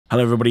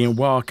Hello everybody and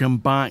welcome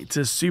back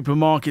to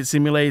Supermarket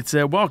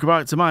Simulator. Welcome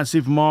back to my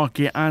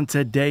supermarket, and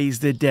today's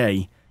the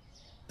day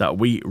that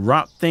we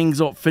wrap things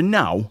up for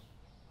now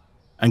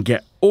and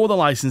get all the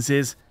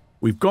licenses.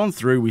 We've gone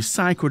through, we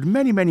cycled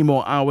many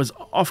more hours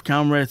off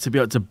camera to be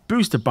able to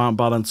boost the bank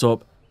balance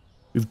up.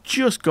 We've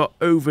just got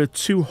over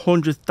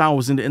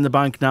 200,000 in the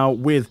bank now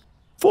with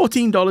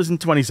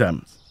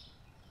 $14.20.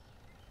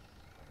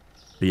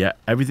 But yeah,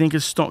 everything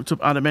is stocked up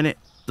at a minute.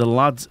 The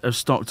lads have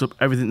stocked up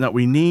everything that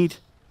we need.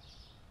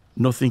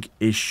 Nothing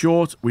is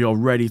short. We are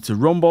ready to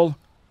rumble.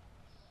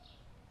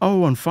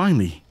 Oh, and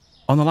finally,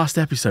 on the last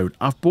episode,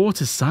 I've bought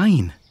a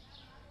sign.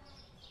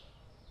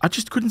 I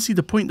just couldn't see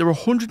the point. They're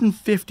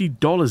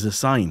 $150 a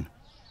sign.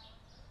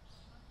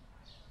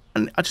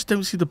 And I just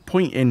don't see the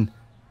point in...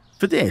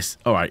 For this,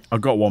 alright, I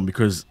got one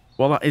because,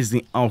 well, that is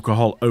the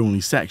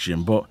alcohol-only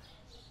section, but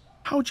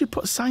how do you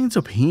put signs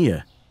up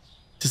here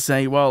to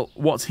say, well,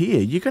 what's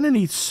here? You're going to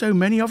need so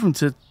many of them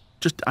to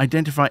just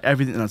identify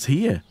everything that's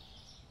here.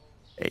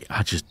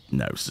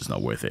 No, it's just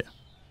not worth it.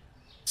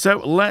 So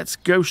let's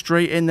go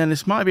straight in then.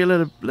 This might be a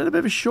little bit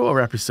of a shorter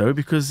episode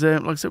because,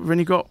 like I said, we've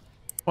only got...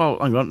 Well,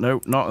 hang on,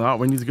 no, not that.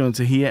 We need to go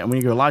into here and we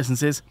need to go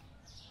licenses.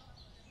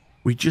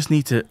 We just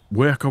need to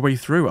work our way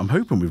through. I'm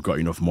hoping we've got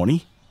enough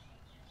money.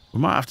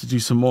 We might have to do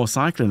some more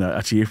cycling,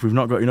 actually, if we've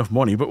not got enough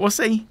money. But we'll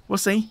see. We'll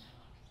see.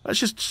 Let's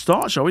just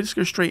start, shall we? Just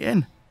go straight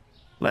in.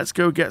 Let's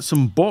go get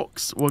some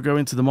books. We'll go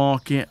into the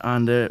market,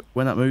 and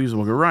when that moves,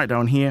 we'll go right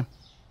down here.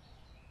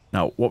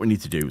 Now, what we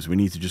need to do is we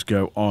need to just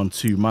go on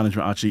to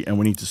management, actually, and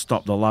we need to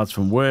stop the lads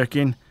from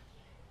working.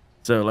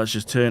 So let's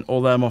just turn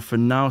all them off for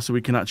now so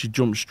we can actually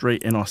jump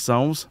straight in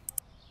ourselves.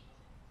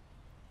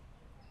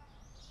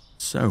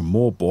 So,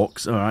 more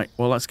books. All right,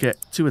 well, let's get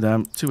two of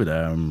them, two of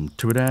them,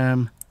 two of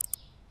them.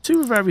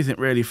 Two of everything,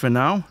 really, for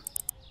now.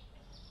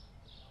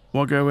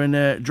 We'll go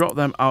and drop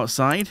them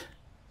outside.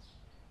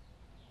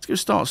 Let's go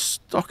start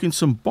stocking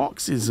some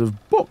boxes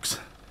of books.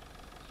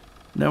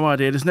 No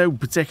idea. There's no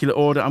particular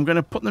order. I'm going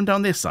to put them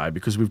down this side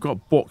because we've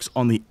got books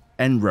on the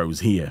end rows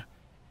here.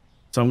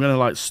 So I'm going to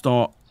like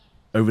start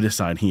over this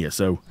side here.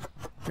 So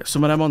get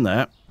some of them on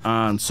there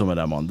and some of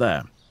them on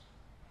there.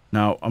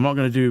 Now I'm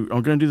going to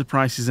do the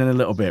prices in a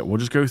little bit. We'll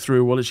just go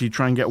through. We'll actually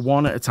try and get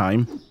one at a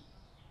time.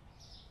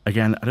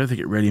 Again, I don't think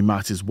it really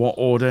matters what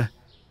order.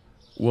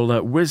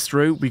 We'll whiz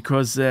through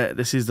because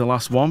this is the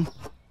last one.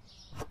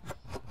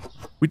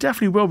 We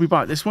definitely will be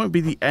back. This won't be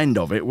the end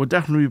of it. We'll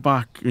definitely be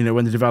back, you know,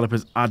 when the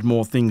developers add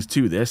more things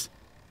to this.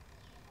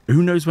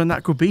 Who knows when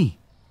that could be?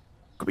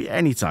 Could be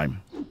any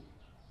time.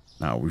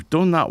 Now, we've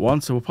done that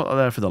one, so we'll put that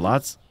there for the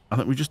lads. I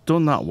think we've just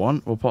done that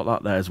one. We'll put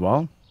that there as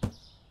well.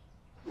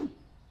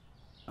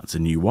 That's a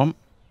new one.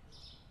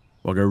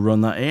 We'll go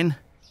run that in.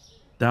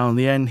 Down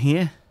the end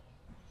here.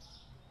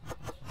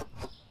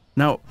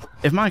 Now,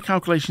 if my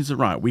calculations are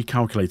right, we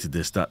calculated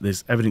this, that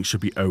this everything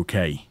should be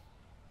okay.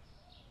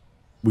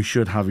 We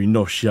should have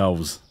enough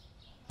shelves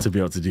to be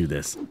able to do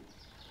this.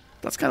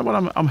 That's kind of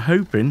what I'm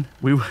hoping.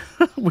 We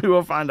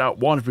will find out,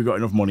 one, if we've got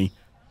enough money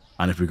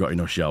and if we've got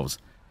enough shelves.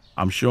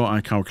 I'm sure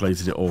I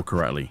calculated it all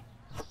correctly.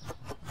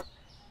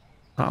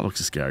 That looks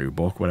a scary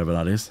book, whatever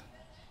that is.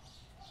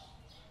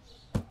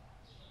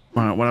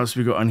 Right, what else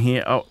have we got on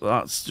here? Oh,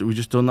 we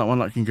just done that one.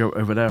 That can go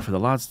over there for the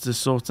lads to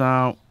sort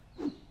out.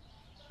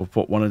 We'll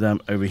put one of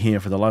them over here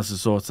for the lads to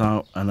sort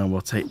out, and then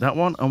we'll take that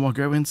one and we'll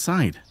go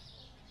inside.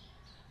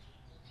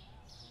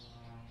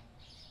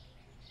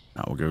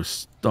 Now we'll go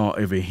start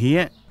over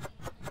here.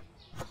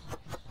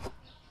 I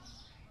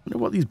wonder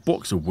what these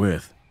books are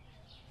worth.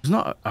 It's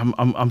not.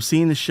 I'm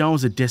seeing the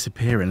shelves are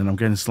disappearing, and I'm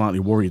getting slightly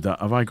worried that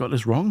have I got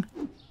this wrong?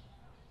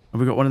 Have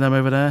we got one of them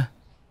over there?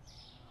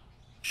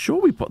 Sure,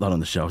 we put that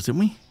on the shelves, didn't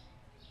we?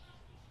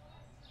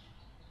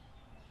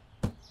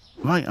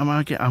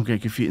 I'm getting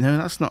confused. No,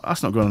 that's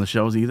not going on the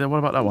shelves either. What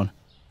about that one?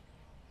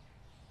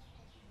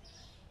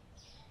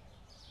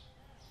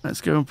 Let's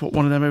go and put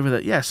one of them over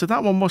there. Yeah, so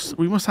that one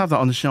we must have that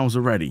on the shelves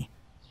already.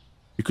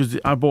 Because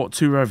I bought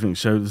two of everything,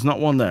 so there's not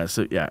one there.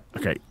 So, yeah,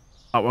 okay.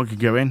 That one could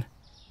go in.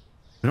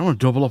 We don't want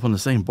to double up on the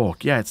same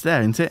book. Yeah, it's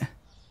there, isn't it?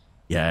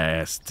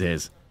 Yes, it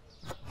is.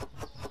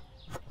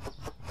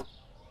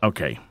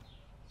 Okay.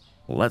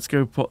 Let's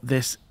go put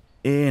this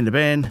in the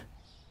bin.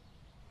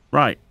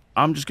 Right,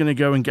 I'm just going to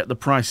go and get the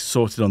price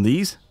sorted on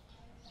these.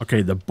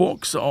 Okay, the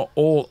books are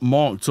all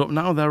marked up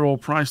now. They're all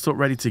priced up,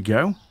 ready to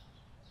go.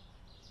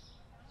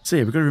 So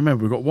yeah, we've got to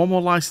remember, we've got one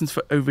more license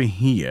for over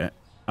here.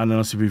 And then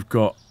also we've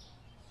got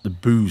the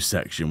booze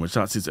section, which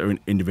that's its own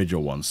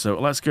individual one. So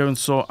let's go and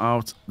sort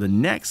out the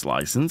next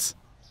license,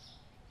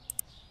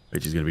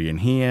 which is going to be in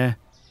here.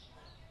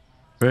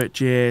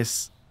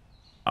 Purchase.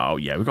 Oh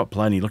yeah, we've got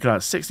plenty. Look at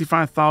that,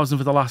 65,000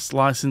 for the last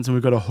license, and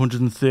we've got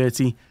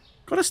 130.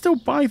 Got to still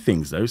buy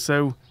things though,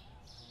 so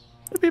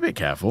be a bit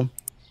careful.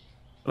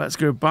 Let's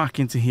go back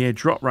into here,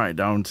 drop right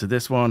down to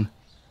this one.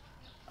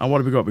 And what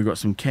have we got? We've got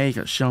some cake.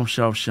 That's shelf,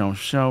 shelf, shelf,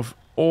 shelf.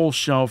 All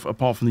shelf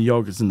apart from the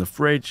yogurts in the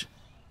fridge.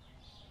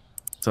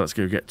 So let's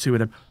go get two of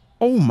them.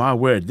 Oh my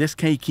word, this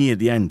cake here at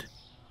the end.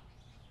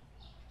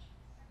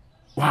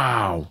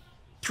 Wow.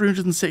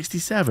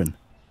 367.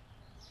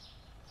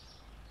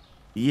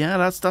 Yeah,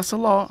 that's a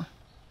lot.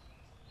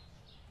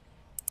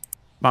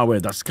 My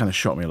word, that's kind of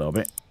shocked me a little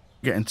bit.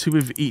 Getting 2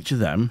 of each of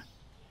them.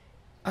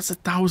 That's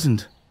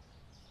 1,000.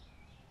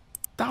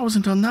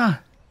 1,000 on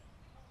that.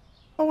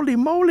 Holy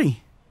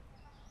moly.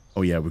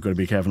 Oh yeah, we've got to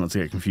be careful not to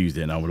get confused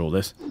here now with all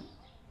this.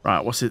 Right,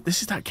 what's it?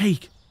 This is that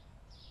cake.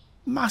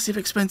 Massive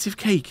expensive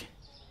cake.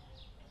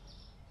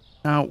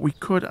 Now, we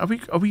could...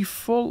 Are we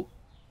full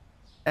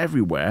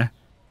everywhere?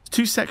 There's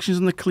 2 sections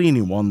on the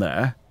cleaning one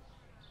there.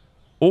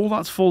 All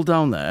that's full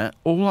down there.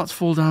 All that's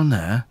full down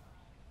there.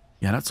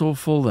 Yeah, that's all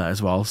full there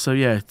as well. So,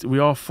 yeah, we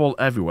are full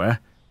everywhere.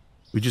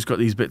 We just got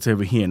these bits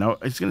over here. Now,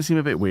 it's going to seem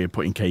a bit weird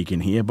putting cake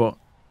in here, but...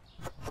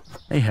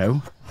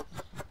 Hey-ho.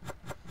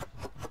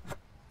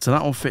 So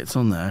that all fits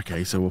on there.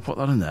 Okay, so we'll put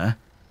that in there.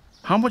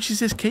 How much is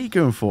this cake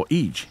going for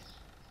each?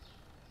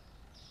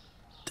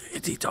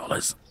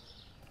 $30.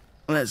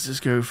 Let's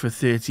just go for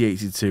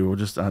 30.82. We'll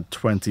just add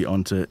 20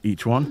 onto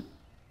each one.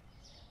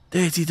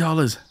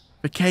 $30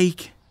 for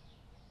cake.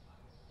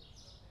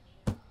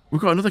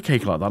 We've got another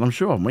cake like that, I'm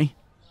sure, haven't we?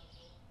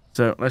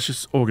 So let's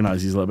just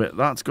organise these a little bit.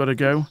 That's got to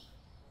go.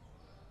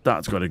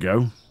 That's got to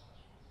go.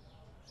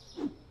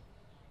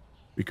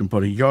 We can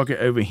put a yogurt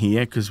over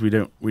here because we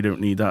don't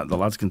need that. The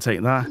lads can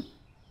take that.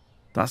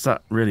 That's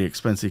that really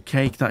expensive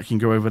cake. That can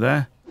go over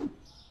there.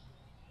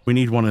 We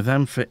need one of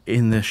them for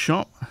in the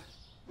shop.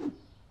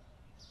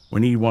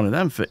 We need one of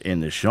them for in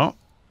the shop.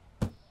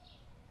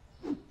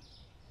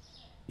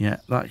 Yeah,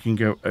 that can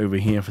go over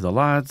here for the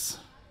lads.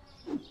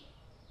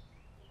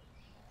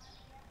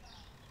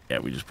 Yeah,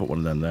 we just put one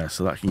of them there,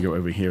 so that can go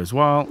over here as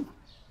well.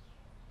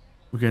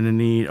 We're going to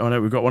need... Oh, no,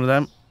 we've got one of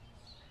them.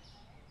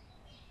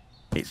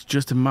 It's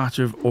just a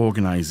matter of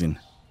organising.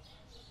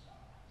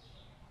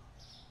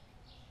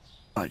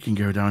 That can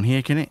go down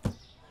here, can it?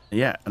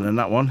 Yeah, and then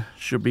that one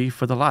should be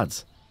for the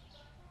lads.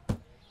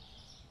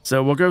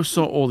 So we'll go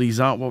sort all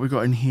these out. What we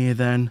got in here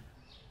then?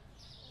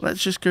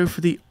 Let's just go for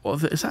the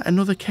other... Is that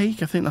another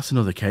cake? I think that's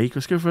another cake.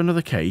 Let's go for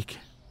another cake.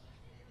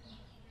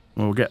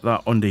 We'll get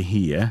that under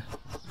here.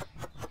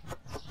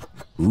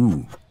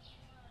 Ooh.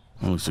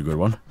 That looks a good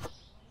one.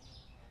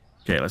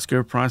 Okay, let's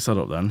go price that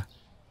up then.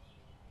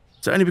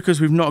 So only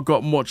because we've not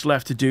got much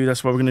left to do,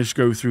 that's why we're going to just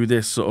go through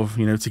this sort of,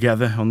 you know,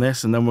 together on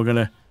this. And then we're going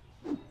to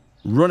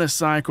run a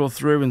cycle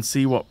through and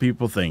see what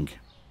people think.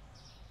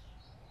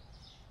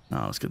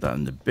 Now, let's get that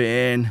in the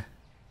bin.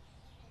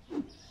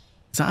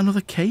 Is that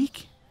another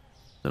cake?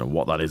 I don't know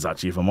what that is,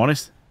 actually, if I'm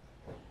honest.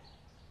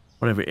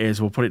 Whatever it is,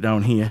 we'll put it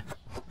down here.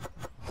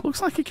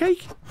 Looks like a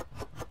cake.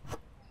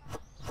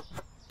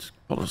 Just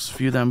put a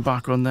few of them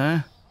back on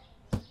there.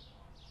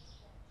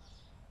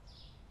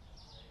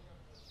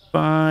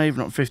 5,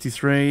 not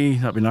 53.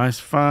 That'd be nice.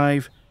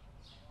 5.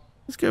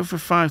 Let's go for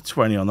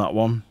 520 on that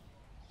one.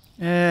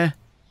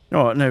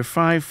 No,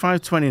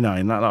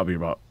 529. That'll be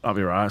right.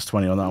 That's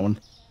 20 on that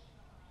one.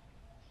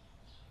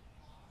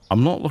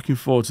 I'm not looking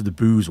forward to the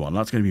booze one.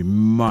 That's going to be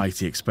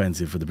mighty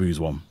expensive for the booze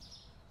one.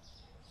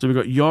 So we've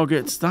got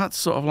yogurts. That's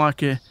sort of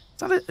like a... Is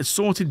that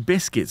assorted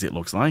biscuits, it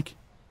looks like?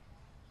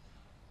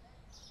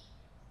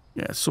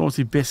 Yeah,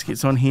 assorted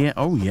biscuits on here.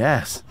 Oh,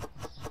 yes.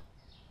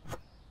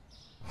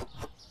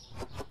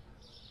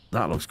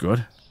 That looks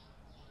good.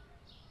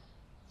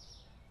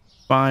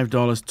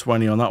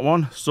 $5.20 on that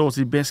one.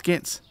 Assorted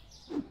biscuits.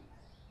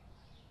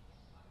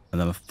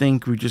 And then I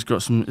think we've just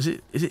got some... Is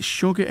it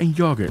sugar and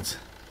yogurt?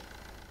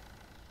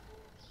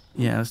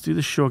 Yeah, let's do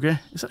the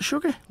sugar. Is that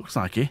sugar? Looks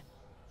like it.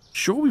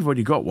 Sure, we've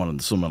already got one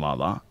of something like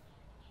that.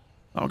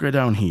 That'll go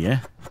down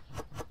here.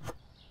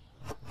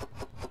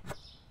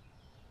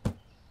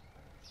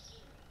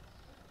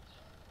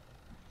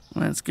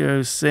 Let's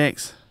go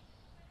 6.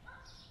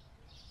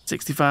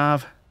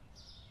 65.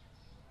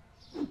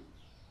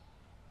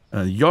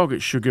 And the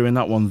yogurt sugar in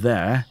that one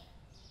there.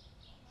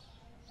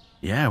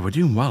 Yeah, we're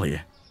doing well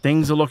here.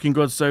 Things are looking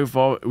good so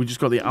far. We just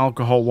got the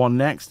alcohol one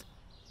next.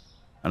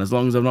 And as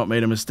long as I've not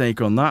made a mistake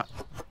on that,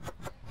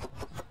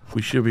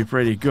 we should be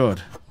pretty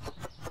good.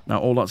 Now,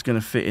 all that's going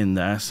to fit in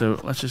there.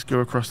 So let's just go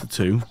across the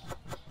 2.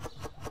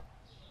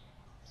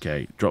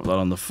 Okay, drop that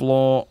on the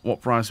floor.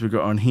 What price have we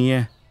got on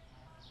here?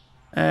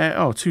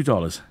 Oh,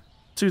 $2.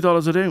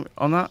 $2 a do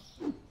on that.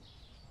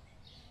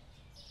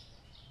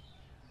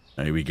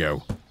 There we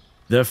go.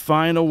 The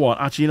final one.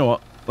 Actually, you know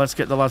what? Let's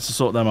get the lads to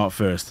sort them out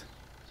first.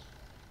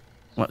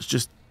 Let's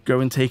just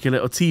go and take a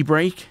little tea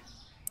break.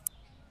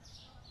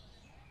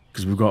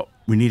 Because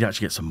we need to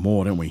actually get some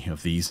more, don't we,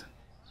 of these.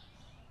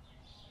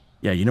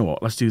 Yeah, you know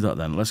what? Let's do that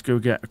then. Let's go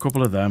get a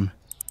couple of them.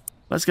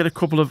 Let's get a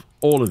couple of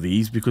all of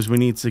these because we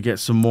need to get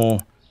some more.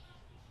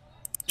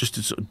 Just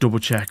to sort of double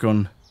check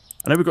on.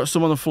 I know we've got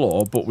some on the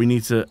floor, but we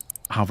need to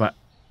have that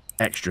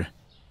extra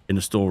in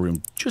the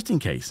storeroom just in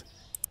case.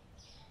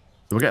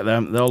 So we'll get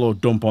them. They'll all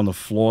dump on the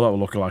floor. That will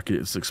look like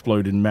it's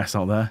exploded mess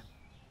out there.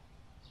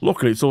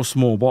 Luckily, it's all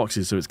small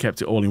boxes, so it's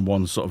kept it all in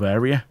one sort of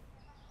area.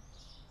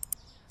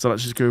 So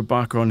let's just go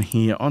back on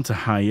here, onto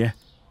higher.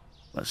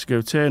 Let's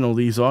go turn all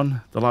these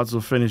on. The lads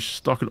will finish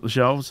stocking up the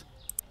shelves.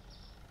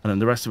 And then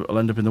the rest of it will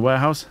end up in the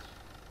warehouse.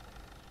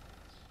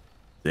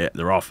 Yeah,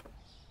 they're off.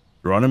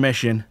 They're on a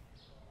mission.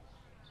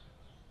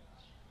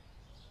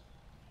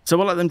 So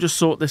we'll let them just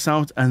sort this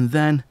out, and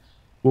then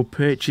we'll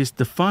purchase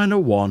the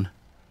final one,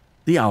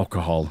 the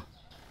alcohol.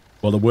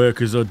 Well, the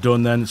workers are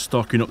done then,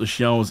 stocking up the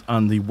shelves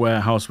and the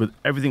warehouse with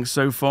everything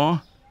so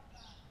far.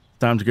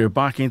 Time to go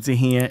back into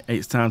here.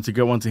 It's time to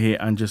go onto here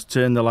and just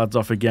turn the lads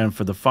off again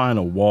for the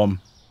final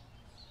one.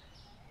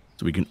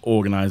 So we can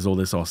organise all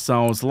this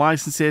ourselves.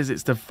 Licenses,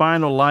 it's the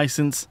final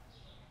license.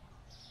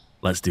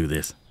 Let's do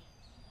this.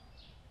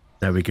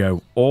 There we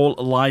go. All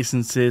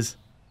licenses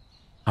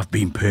have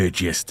been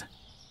purchased.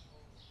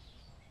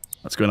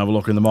 Let's go and have a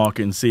look in the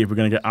market and see if we're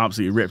going to get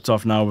absolutely ripped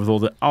off now with all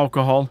the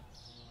alcohol.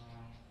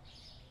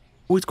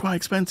 Oh, it's quite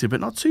expensive, but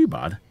not too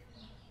bad.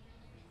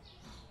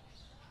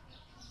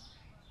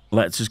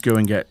 Let's just go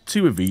and get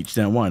 2 of each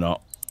then, why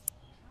not?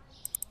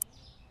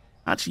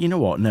 Actually, you know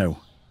what? No.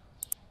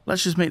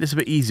 Let's just make this a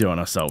bit easier on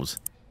ourselves.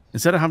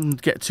 Instead of having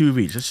to get 2 of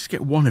each, let's just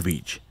get 1 of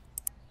each.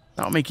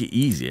 That'll make it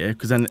easier,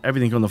 because then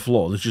everything on the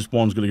floor, there's just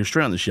one's going to go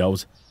straight on the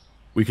shelves.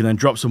 We can then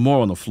drop some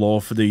more on the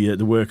floor for the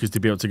workers to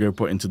be able to go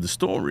put into the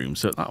storeroom.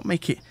 So that'll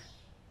make it...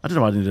 I don't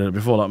know why I didn't do it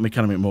before. That'll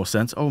kind of make more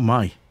sense. Oh,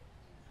 my.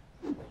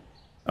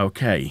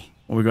 Okay.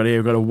 What we got here?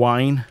 We've got a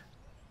wine.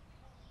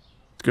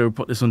 Let's go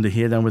put this under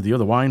here then with the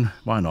other wine.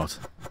 Why not?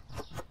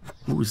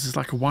 Ooh, is this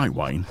like a white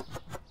wine?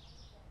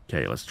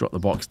 Okay, let's drop the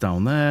box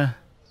down there.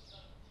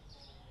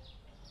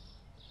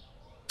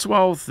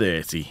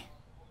 $12.30.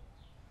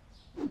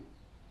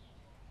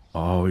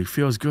 Oh, it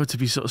feels good to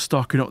be sort of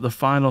stocking up the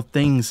final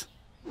things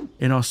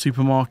in our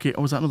supermarket.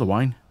 Oh, was that another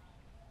wine?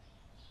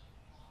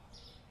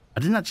 I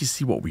didn't actually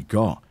see what we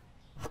got.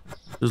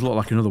 Does look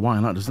like another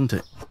wine, that doesn't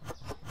it?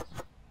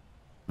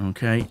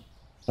 Okay.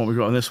 What we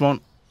got on this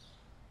one?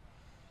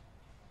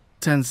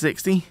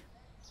 $10.60.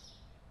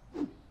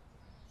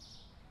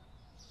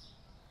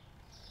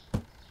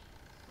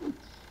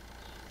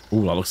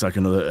 Oh, that looks like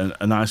another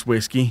a nice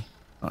whiskey.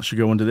 That should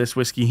go under this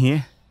whiskey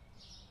here.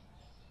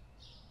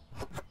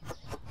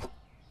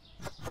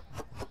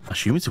 I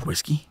assume it's a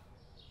whiskey.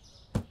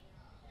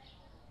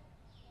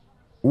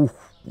 Ooh,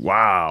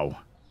 wow.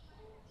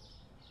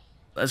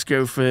 Let's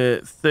go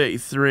for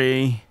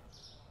 33.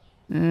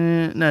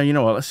 No, you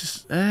know what? Let's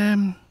just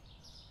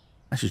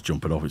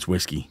jump it off. It's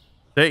whiskey.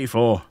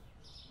 34.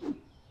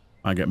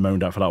 I get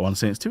moaned at for that one,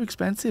 saying it's too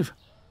expensive.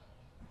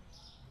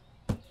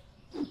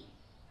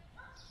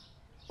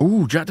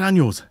 Ooh, Jack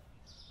Daniels.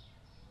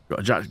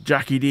 Got a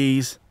Jackie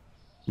D's.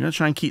 I'm going to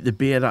try and keep the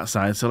beer that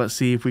side, so let's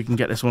see if we can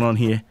get this one on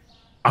here.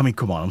 I mean,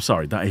 come on, I'm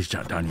sorry. That is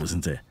Jack Daniels,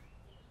 isn't it?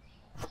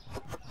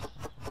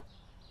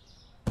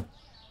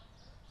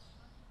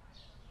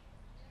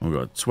 We've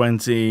got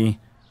 20,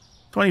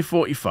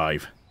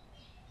 45.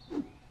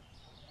 Some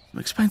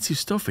expensive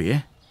stuff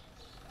here.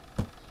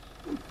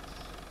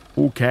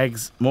 Ooh,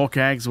 kegs. More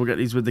kegs. We'll get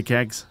these with the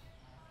kegs.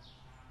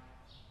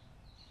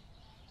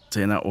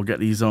 Saying that, we'll get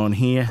these on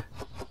here.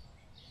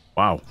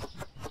 Wow.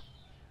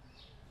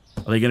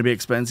 Are they going to be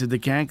expensive, the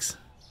kegs?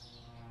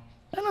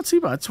 Not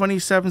too bad.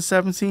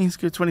 27.70. Let's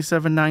go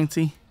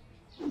 27.90.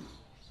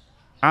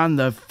 And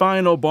the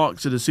final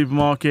box of the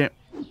supermarket.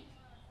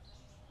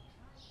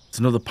 It's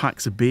another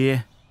packs of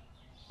beer.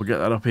 We'll get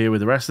that up here with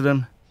the rest of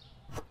them.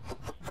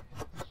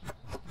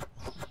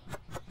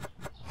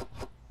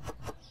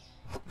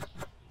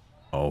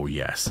 Oh,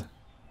 yes.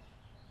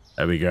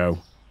 There we go.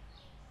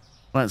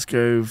 Let's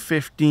go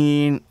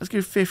 15. Let's go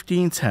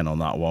 15.10 on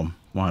that one.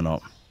 Why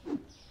not?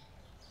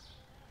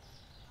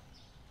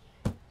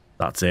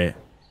 That's it.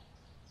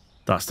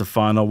 That's the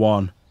final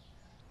one.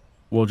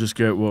 We'll just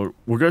go.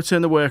 We'll go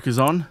turn the workers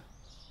on.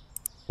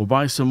 We'll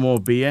buy some more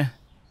beer.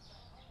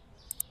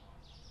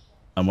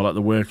 And we'll let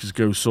the workers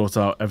go sort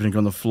out everything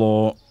on the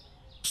floor.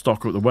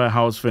 Stock up the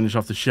warehouse. Finish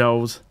off the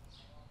shelves.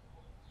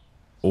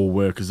 All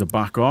workers are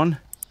back on.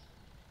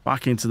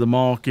 Back into the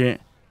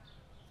market.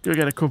 Go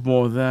get a couple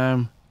more of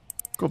them.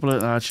 A couple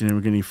of... Actually,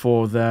 we're going to need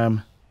 4 of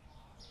them.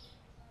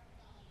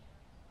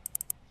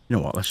 You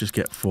know what? Let's just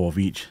get 4 of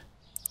each.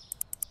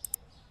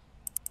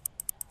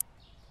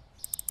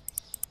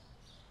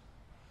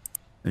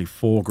 Need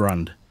 4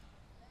 grand.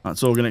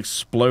 That's all going to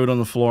explode on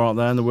the floor out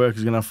there, and the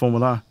workers are going to have fun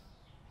with that.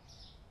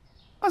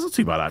 That's not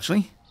too bad,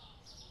 actually.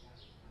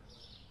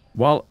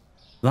 Well,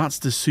 that's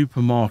the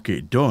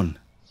supermarket done.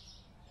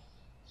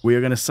 We are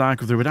going to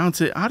cycle through. We're down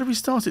to... How did we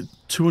start at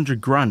 200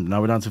 grand?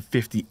 Now we're down to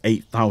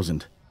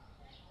 58,000.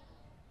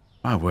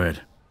 My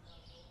word.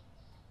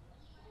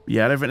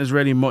 Yeah, I don't think there's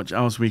really much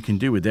else we can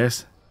do with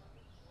this.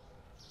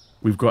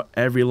 We've got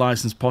every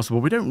license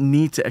possible. We don't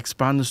need to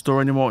expand the store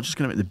anymore. It's just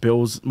going to make the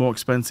bills more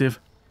expensive.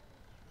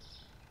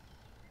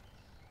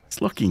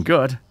 It's looking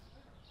good.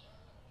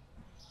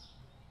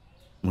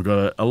 We've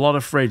got a lot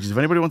of fridges. If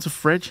anybody wants a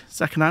fridge,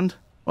 second-hand,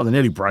 well, they're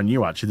nearly brand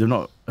new, actually. They've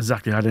not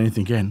exactly had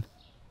anything in.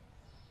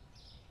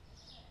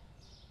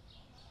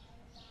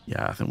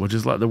 Yeah, I think we'll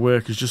just let the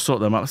workers just sort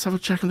them out. Let's have a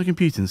check on the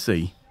computer and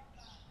see.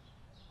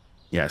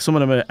 Yeah, some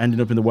of them are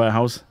ending up in the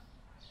warehouse.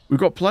 We've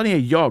got plenty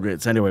of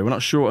yogurts anyway. We're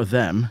not short of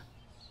them.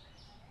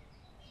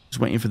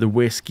 Just waiting for the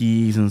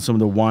whiskies and some of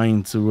the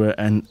wine to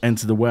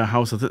enter the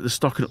warehouse. I think they're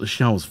stocking up the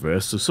shelves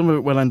first. So some of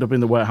it will end up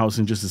in the warehouse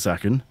in just a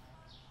second.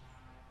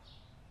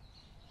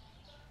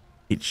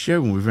 It's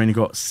showing we've only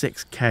got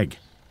 6 keg.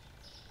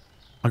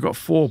 I got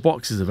 4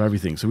 boxes of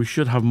everything, so we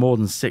should have more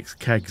than 6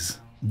 kegs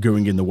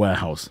going in the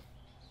warehouse.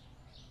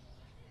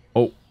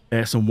 Oh,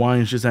 some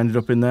wines just ended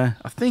up in there.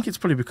 I think it's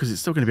probably because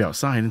it's still going to be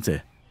outside, isn't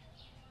it?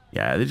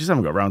 Yeah, they just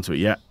haven't got around to it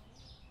yet.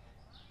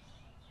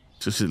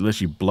 It's just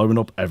literally blowing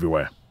up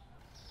everywhere.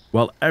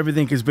 Well,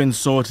 everything has been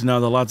sorted now.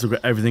 The lads have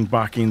got everything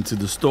back into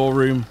the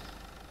storeroom.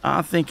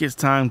 I think it's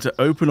time to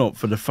open up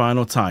for the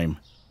final time.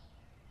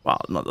 Well,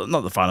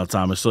 not the final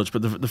time as such,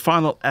 but the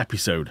final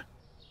episode.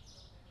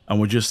 And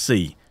we'll just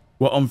see.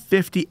 We're on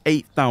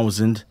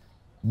 58,000.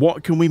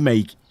 What can we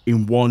make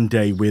in one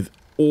day with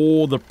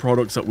all the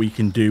products that we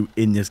can do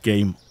in this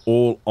game,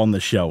 all on the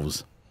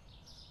shelves?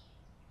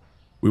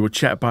 We will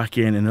check back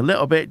in a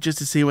little bit just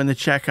to see when the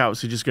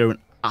checkouts are just going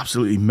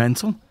absolutely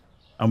mental.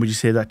 And we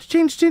just hear that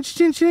ching, ching,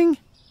 ching, ching.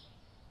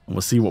 And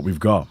we'll see what we've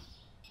got.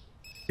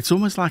 It's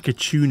almost like a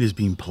tune is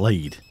being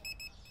played.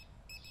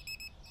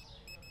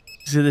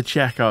 You see the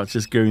checkouts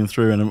just going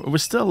through, and we're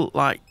still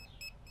like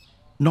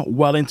not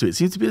well into it. It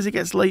seems to be as it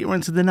gets later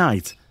into the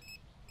night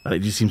that it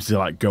just seems to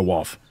like go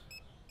off.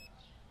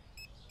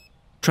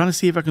 Trying to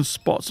see if I can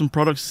spot some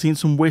products. Seen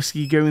some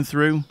whiskey going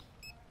through.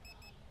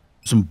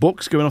 Some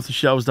books going off the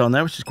shelves down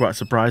there, which is quite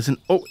surprising.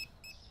 Oh,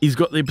 he's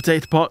got the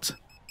potato pot.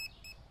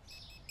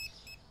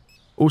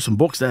 Oh, some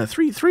books there.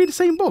 Three of the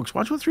same books.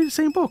 Why do you want 3 of the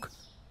same book?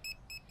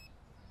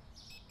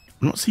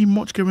 I'm not seeing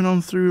much going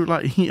on through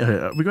like here.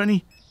 Have we got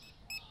any?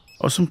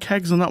 Oh, some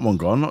kegs on that one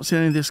gone. Not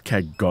seeing any of this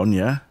keg gone,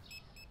 yeah.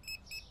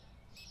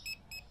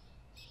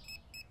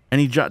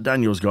 Any Jack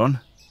Daniels gone?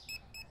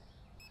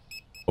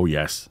 Oh,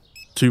 yes.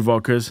 2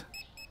 vodkas.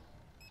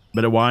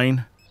 Bit of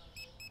wine.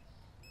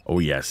 Oh,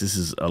 yes. This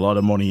is a lot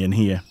of money in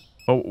here.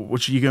 Oh,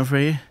 what are you going for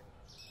here?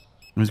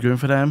 Who's going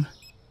for them?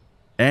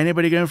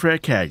 Anybody going for a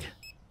keg?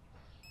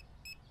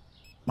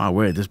 My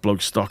word, this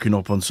bloke's stocking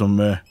up on some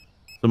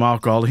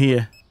alcohol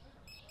here.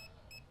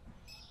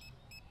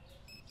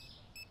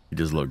 He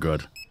does look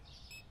good.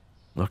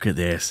 Look at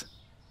this.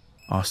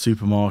 Our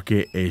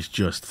supermarket is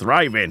just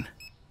thriving.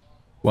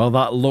 Well,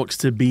 that looks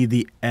to be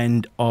the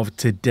end of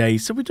today.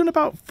 So we've done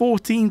about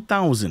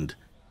 14,000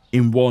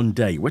 in one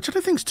day, which I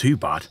don't think is too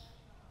bad.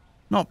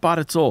 Not bad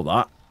at all,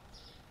 that.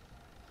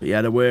 But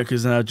yeah, the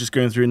workers are just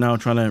going through now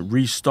trying to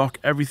restock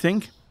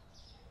everything.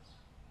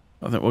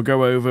 I think we'll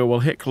go over, we'll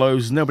hit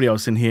close. Nobody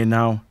else in here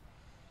now.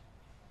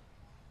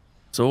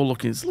 It's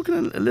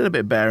looking a little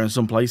bit bare in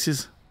some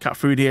places. Cat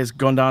food here has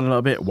gone down a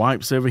little bit.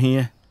 Wipes over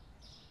here.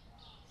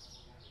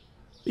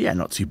 But yeah,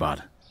 not too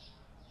bad.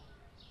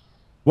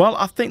 Well,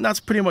 I think that's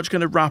pretty much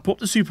going to wrap up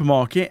the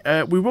supermarket.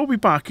 We will be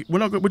back. We're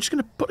just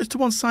going to put this to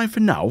one side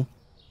for now.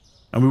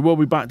 And we will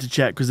be back to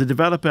check because the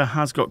developer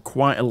has got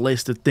quite a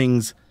list of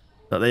things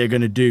that they are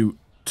going to do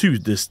to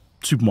this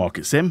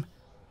supermarket sim.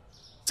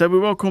 So we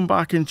will come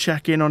back and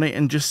check in on it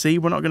and just see.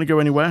 We're not going to go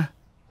anywhere.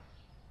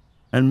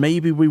 And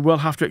maybe we will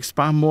have to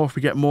expand more if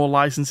we get more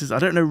licenses. I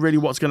don't know really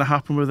what's going to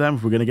happen with them,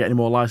 if we're going to get any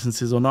more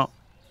licenses or not.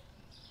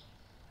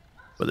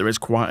 But there is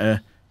quite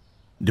a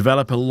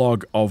developer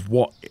log of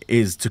what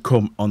is to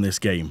come on this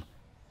game.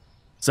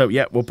 So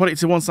yeah, we'll put it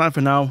to one side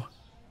for now.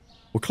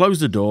 We'll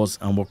close the doors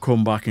and we'll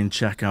come back and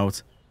check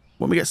out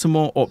when we get some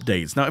more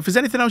updates. Now, if there's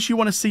anything else you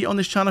want to see on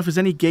this channel, if there's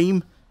any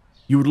game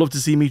you would love to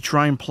see me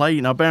try and play.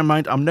 Now, bear in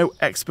mind, I'm no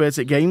expert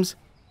at games.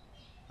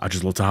 I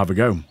just love to have a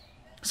go.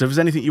 So if there's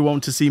anything you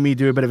want to see me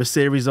do a bit of a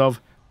series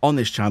of on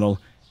this channel,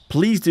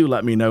 please do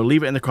let me know.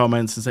 Leave it in the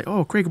comments and say,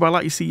 oh, Craig, I'd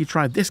like to see you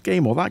try this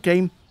game or that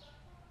game.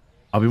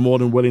 I'll be more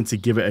than willing to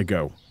give it a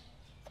go.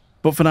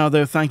 But for now,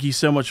 though, thank you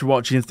so much for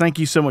watching. Thank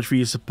you so much for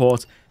your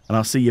support. And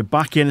I'll see you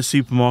back in the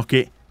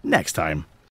supermarket next time.